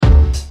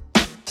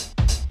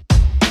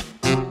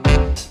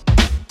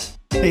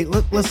Hey,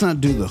 let's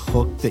not do the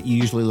hook that you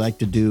usually like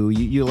to do.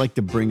 You like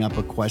to bring up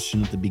a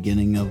question at the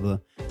beginning of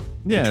a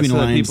Yeah, between so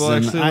that lines, people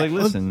and actually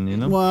listen, you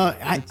know? Well,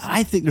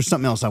 I think there's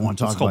something else I want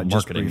to talk It's called about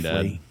just marketing,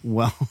 briefly. Dad.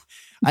 Well,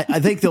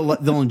 I think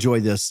they'll enjoy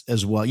this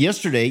as well.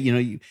 Yesterday,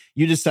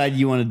 you decided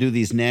you want to do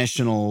these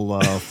national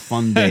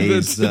fun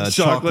days, The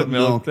chocolate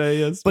milk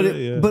day but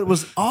yesterday,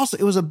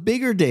 it was a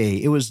bigger day.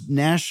 It was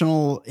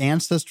National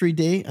Ancestry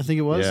Day, I think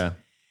it was. Yeah.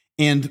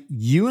 And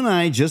you and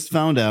I just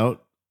found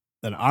out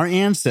that our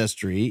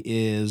ancestry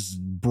is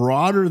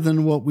broader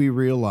than what we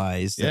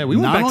realized. Yeah, That we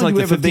went not back to only like do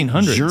we the have a big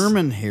 1500s.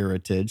 German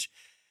heritage.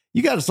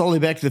 You got us all the way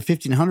back to the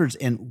 1500s,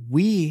 and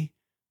we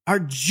are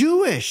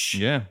Jewish.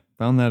 Yeah,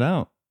 found that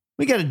out.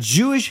 We got a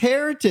Jewish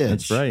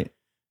heritage. That's right.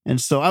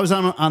 And so I was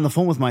on the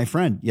phone with my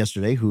friend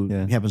yesterday, who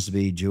Yeah. happens to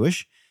be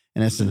Jewish,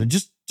 and I said, I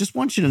just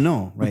want you to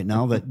know right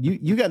now that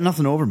you got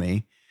nothing over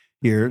me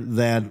here.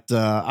 That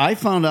I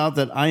found out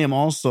that I am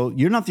also.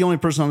 You're not the only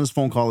person on this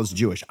phone call that's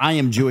Jewish. I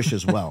am Jewish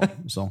as well.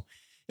 So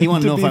he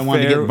wanted to know if I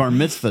wanted to get bar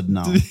mitzvahed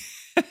now.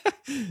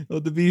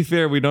 Well, to be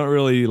fair, we don't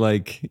really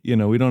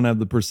we don't have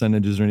the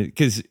percentages or anything.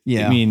 Because,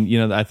 Yeah. I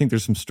mean, I think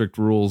there's some strict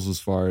rules as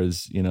far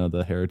as,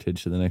 the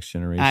heritage to the next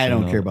generation. I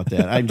don't and care all about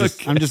that. I'm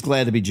just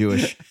glad to be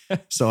Jewish.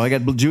 So I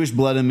got Jewish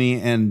blood in me,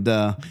 and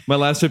My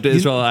last trip to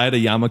Israel, I had a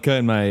yarmulke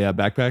in my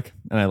backpack,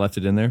 and I left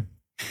it in there.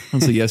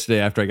 And so yesterday,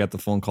 after I got the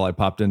phone call, I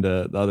popped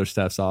into the other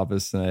staff's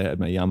office, and I had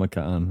my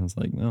yarmulke on. I was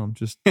like, no, I'm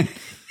just...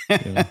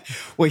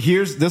 Well,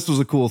 this was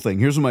a cool thing.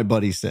 Here's what my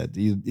buddy said.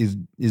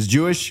 He's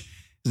Jewish.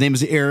 His name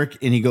is Eric,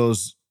 and he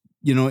goes,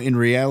 in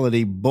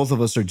reality, both of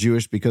us are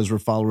Jewish because we're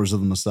followers of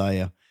the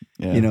Messiah.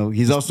 Yeah.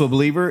 He's also a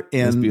believer,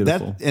 and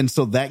beautiful.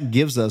 so that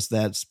gives us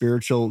that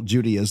spiritual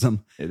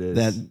Judaism It is.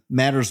 that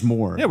matters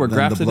more. Yeah, we're than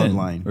grafted the in.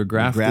 bloodline. We're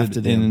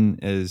grafted in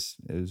as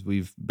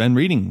we've been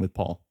reading with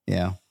Paul.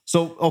 Yeah.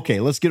 So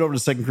okay, let's get over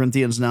to 2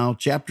 Corinthians now,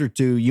 chapter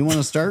 2. You want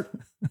to start?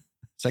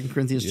 2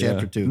 Corinthians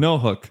chapter 2. No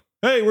hook.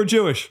 Hey, we're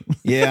Jewish.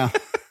 Yeah.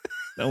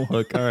 No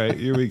hook. All right,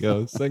 here we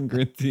go. 2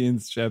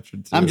 Corinthians chapter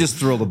 2. I'm just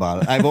thrilled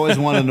about it. I've always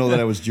wanted to know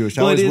that I was Jewish.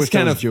 I Well, always wished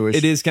I was Jewish.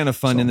 It is kind of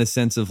fun in the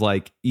sense of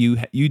like you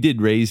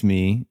did raise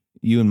me.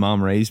 You and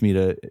Mom raised me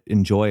to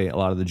enjoy a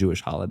lot of the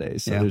Jewish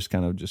holidays. So there's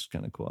kind of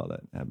cool how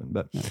that happened.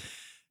 But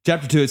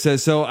chapter 2, it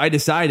says, "So I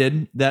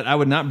decided that I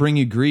would not bring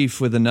you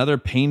grief with another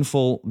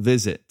painful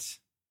visit."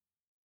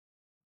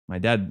 My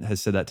dad has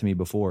said that to me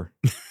before.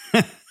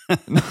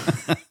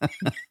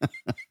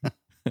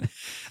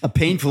 A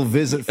painful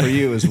visit for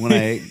you is when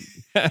I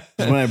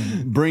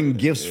bring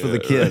gifts for the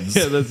kids.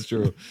 Yeah, that's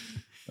true.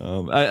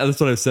 That's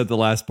what I said at the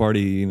last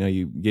party.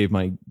 You gave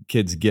my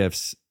kids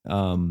gifts,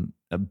 a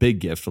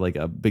big gift, like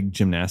a big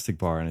gymnastic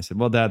bar. And I said,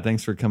 well, Dad,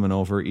 thanks for coming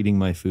over, eating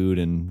my food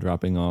and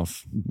dropping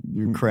off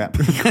Your crap.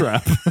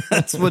 crap.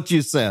 That's what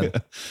you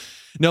said.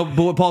 No,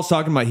 but what Paul's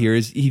talking about here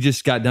is he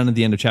just got done at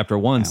the end of chapter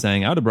 1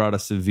 saying, I would have brought a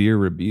severe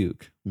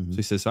rebuke. So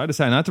he says, so I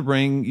decided not to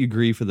bring you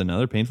grief with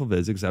another painful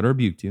visit because I would have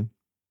rebuked you.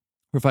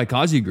 Or if I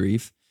cause you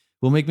grief,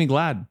 it will make me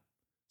glad.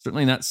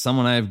 Certainly not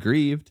someone I have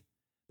grieved.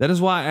 That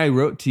is why I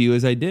wrote to you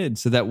as I did,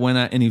 so that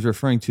and he's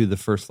referring to the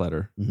first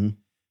letter,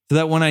 so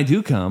that when I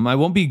do come, I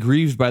won't be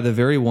grieved by the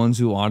very ones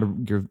who ought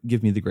to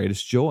give me the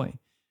greatest joy.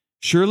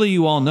 Surely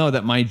you all know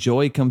that my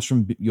joy comes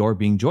from your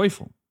being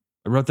joyful.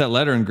 I wrote that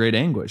letter in great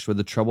anguish with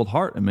a troubled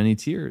heart and many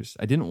tears.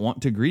 I didn't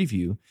want to grieve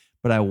you,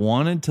 but I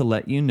wanted to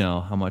let you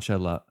know how much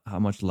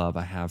love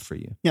I have for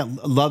you. Yeah,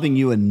 loving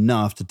you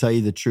enough to tell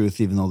you the truth,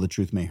 even though the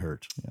truth may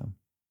hurt. Yeah.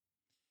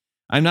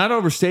 I'm not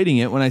overstating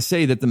it when I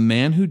say that the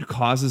man who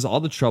causes all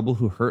the trouble,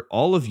 who hurt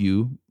all of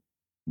you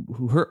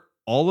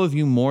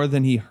more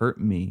than he hurt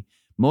me.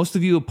 Most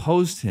of you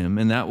opposed him,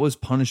 and that was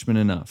punishment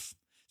enough.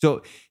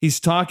 So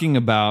he's talking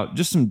about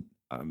just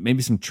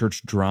maybe some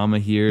church drama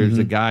here. There's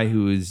a guy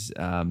who is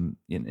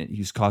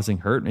he's causing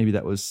hurt. Maybe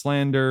that was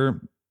slander.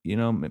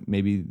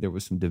 Maybe there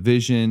was some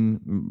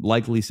division,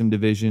 likely some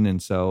division, and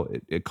so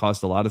it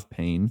caused a lot of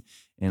pain.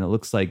 And it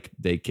looks like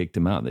they kicked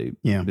him out.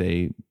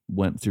 They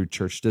went through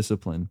church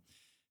discipline.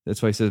 That's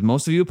why he says,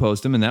 most of you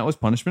opposed him, and that was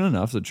punishment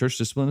enough. So church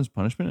discipline is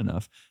punishment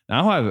enough.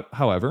 Now,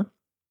 however,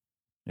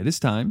 it is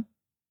time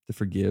to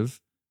forgive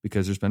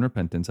because there's been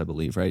repentance, I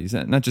believe, right? He's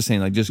not just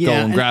saying like, just go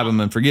and grab him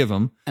and forgive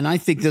him. And I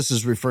think this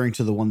is referring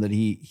to the one that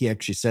he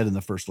actually said in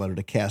the first letter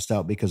to cast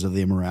out because of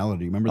the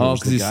immorality. Remember?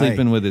 Because he's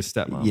sleeping with his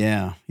stepmom.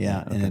 Yeah.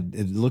 Okay. And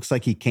it looks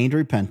like he came to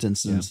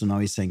repentance. And so now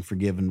he's saying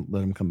forgive and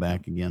let him come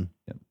back again.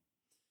 Yep.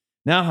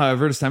 Now,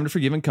 however, it's time to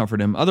forgive and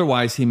comfort him.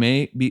 Otherwise, he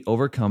may be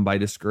overcome by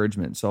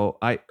discouragement. So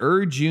I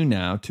urge you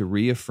now to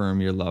reaffirm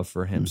your love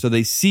for him. So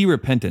they see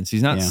repentance.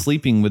 He's not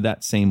sleeping with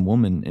that same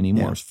woman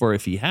anymore. Yeah. For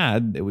if he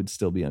had, it would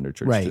still be under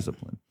church Right.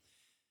 discipline.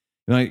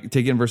 You want to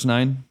take it in verse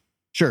 9?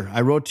 Sure.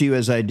 I wrote to you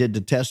as I did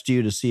to test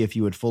you to see if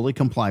you would fully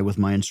comply with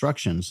my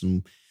instructions.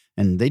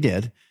 And they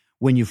did.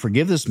 When you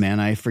forgive this man,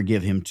 I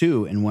forgive him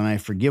too. And when I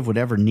forgive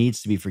whatever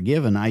needs to be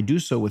forgiven, I do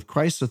so with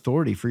Christ's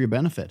authority for your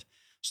benefit,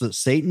 so that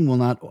Satan will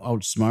not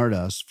outsmart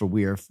us, for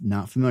we are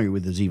not familiar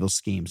with his evil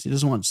schemes. He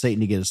doesn't want Satan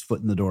to get his foot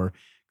in the door,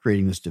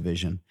 creating this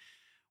division.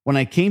 When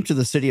I came to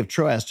the city of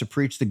Troas to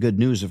preach the good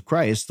news of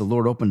Christ, the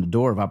Lord opened a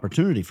door of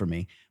opportunity for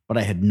me, but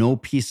I had no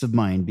peace of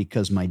mind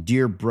because my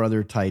dear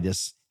brother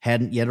Titus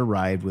hadn't yet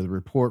arrived with a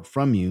report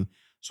from you.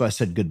 So I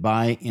said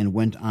goodbye and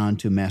went on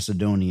to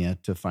Macedonia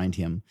to find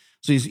him.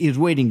 So he's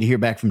waiting to hear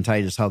back from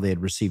Titus how they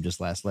had received his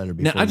last letter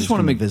before now, I just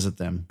want to visit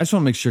them. I just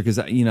want to make sure because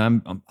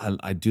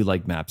I do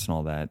like maps and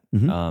all that.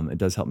 It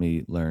does help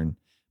me learn.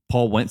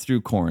 Paul went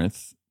through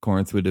Corinth.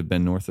 Corinth would have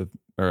been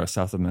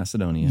south of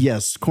Macedonia.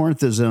 Yes,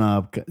 Corinth is in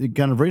a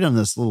kind of right on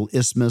this little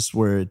isthmus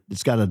where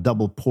it's got a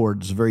double port.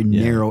 It's a very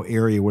narrow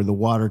area where the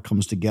water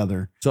comes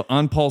together. So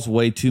on Paul's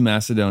way to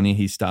Macedonia,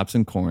 he stops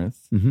in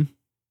Corinth.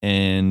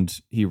 And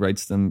he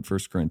writes them 1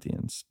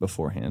 Corinthians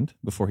before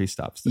he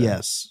stops there.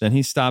 Yes. Then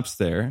he stops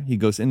there. He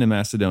goes into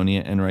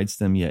Macedonia and writes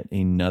them yet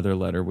another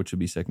letter, which would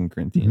be 2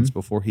 Corinthians,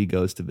 before he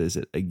goes to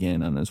visit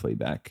again on his way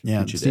back.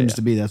 Yeah, it seems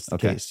to be that's the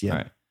case.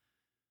 Yeah.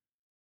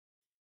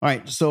 All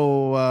right.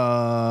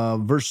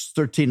 So verse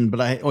 13,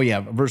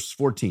 verse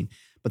 14.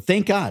 But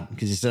thank God,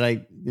 because he's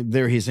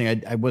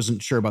saying, I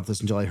wasn't sure about this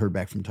until I heard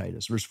back from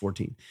Titus. Verse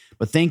 14.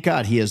 But thank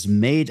God he has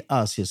made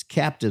us his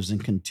captives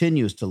and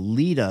continues to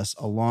lead us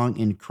along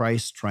in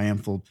Christ's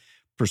triumphal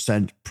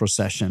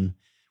procession,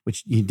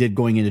 which he did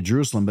going into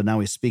Jerusalem, but now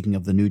he's speaking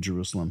of the new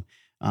Jerusalem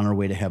on our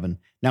way to heaven.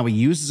 Now he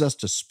uses us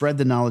to spread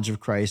the knowledge of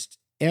Christ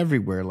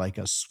everywhere like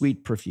a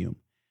sweet perfume.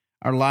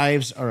 Our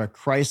lives are a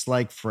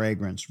Christ-like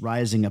fragrance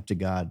rising up to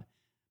God,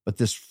 but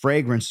this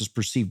fragrance is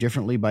perceived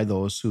differently by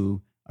those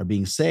who are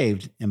being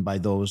saved and by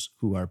those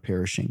who are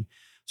perishing.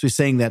 So he's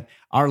saying that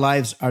our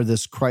lives are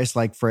this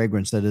Christ-like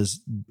fragrance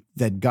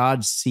that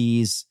God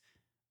sees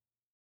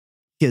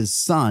his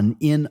son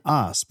in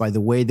us by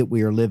the way that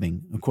we are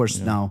living. Of course,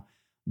 now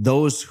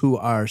those who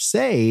are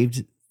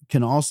saved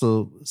can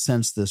also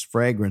sense this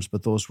fragrance,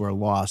 but those who are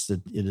lost,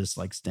 it is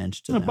like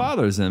stench to them. It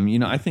bothers them.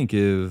 I think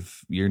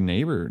of your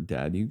neighbor,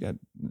 Dad. You got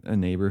a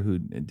neighbor who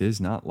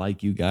does not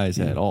like you guys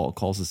at all,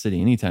 calls the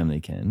city anytime they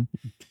can.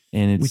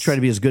 And we try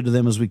to be as good to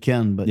them as we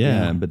can, but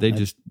but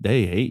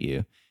they hate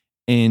you.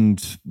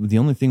 And the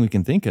only thing we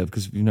can think of,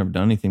 because we've never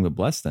done anything but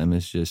bless them,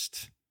 is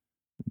just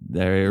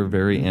they're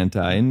very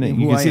anti, and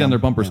you can see it on their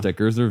bumper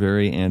stickers, they're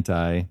very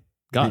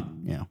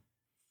anti-God. Yeah.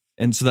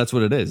 And so that's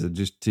what it is. It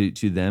just to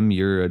them,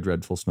 you're a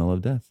dreadful smell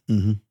of death.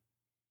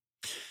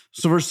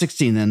 So verse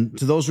 16, then,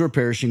 to those who are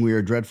perishing, we are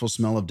a dreadful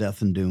smell of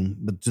death and doom.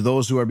 But to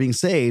those who are being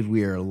saved,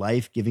 we are a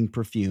life-giving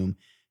perfume,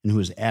 and who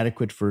is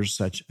adequate for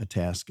such a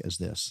task as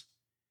this.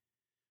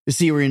 You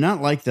see, we're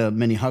not like the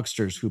many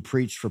hucksters who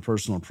preach for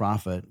personal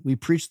profit. We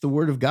preach the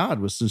word of God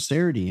with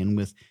sincerity and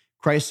with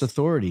Christ's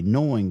authority,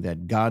 knowing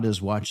that God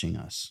is watching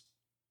us.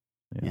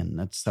 Yeah. And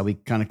that's how he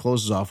kind of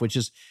closes off, which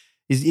is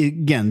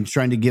again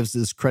trying to give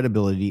this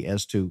credibility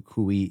as to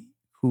who he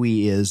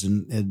is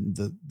and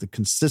the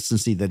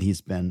consistency that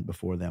he's been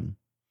before them.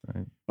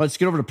 Right. Let's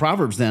get over to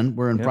Proverbs then.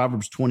 We're in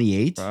Proverbs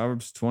 28.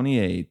 Proverbs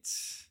 28.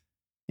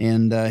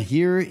 And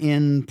here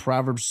in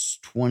Proverbs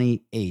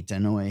 28, I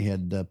know I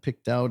had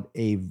picked out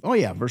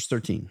verse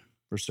 13.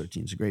 Verse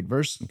 13 is a great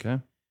verse. Okay.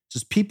 It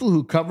says, people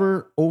who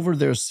cover over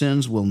their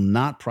sins will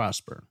not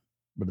prosper,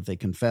 but if they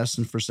confess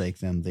and forsake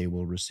them, they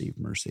will receive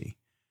mercy.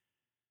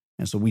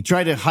 And so we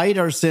try to hide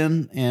our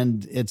sin,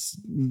 and it's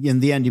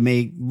in the end, you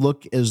may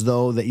look as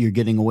though that you're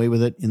getting away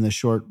with it in the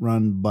short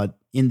run, but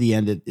in the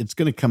end, it's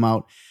going to come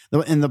out.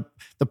 And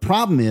the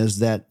problem is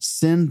that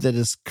sin that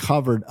is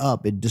covered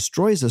up, it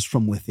destroys us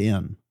from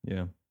within.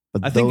 Yeah.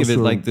 But I think of it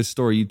like this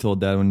story you told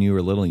Dad when you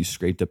were little, you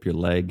scraped up your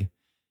leg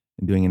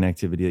and doing an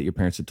activity that your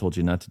parents had told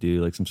you not to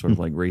do, like some sort of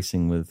like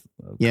racing with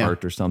a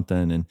cart or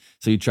something. And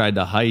so you tried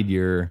to hide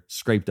your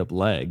scraped up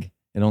leg.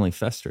 It only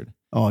festered.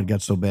 Oh, it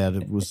got so bad.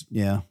 It was,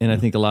 And I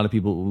think a lot of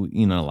people,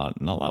 not a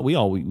lot. We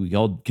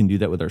all can do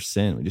that with our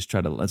sin. We just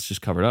try to, let's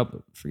just cover it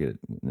up. Forget it.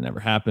 It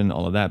never happened,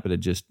 all of that. But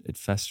it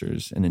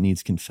festers and it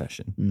needs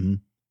confession. Mm-hmm.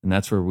 And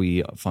that's where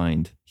we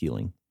find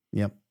healing.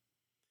 Yep.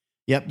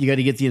 You got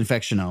to get the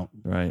infection out.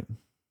 Right.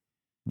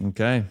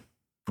 Okay.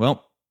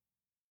 Well.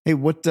 Hey,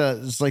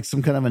 it's like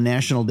some kind of a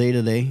national day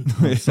today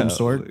of some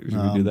sort. Should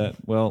we do that?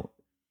 Well,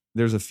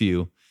 there's a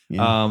few.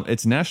 Yeah.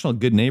 It's National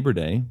Good Neighbor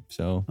Day,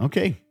 so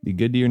be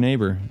good to your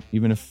neighbor,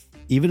 even if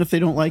they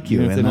don't like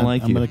you. I'm going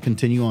to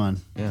continue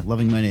on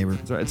loving my neighbor.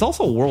 It's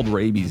also World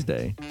Rabies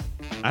Day.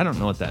 I don't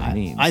know what that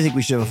means. I think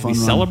we should have a fun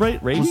run.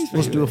 Celebrate rabies?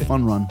 Let's do a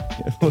fun run.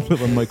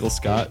 With Michael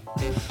Scott.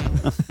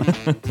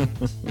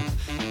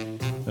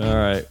 All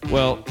right.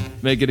 Well,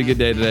 make it a good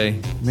day today.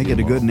 Make it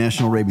a good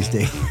National Rabies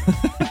Day.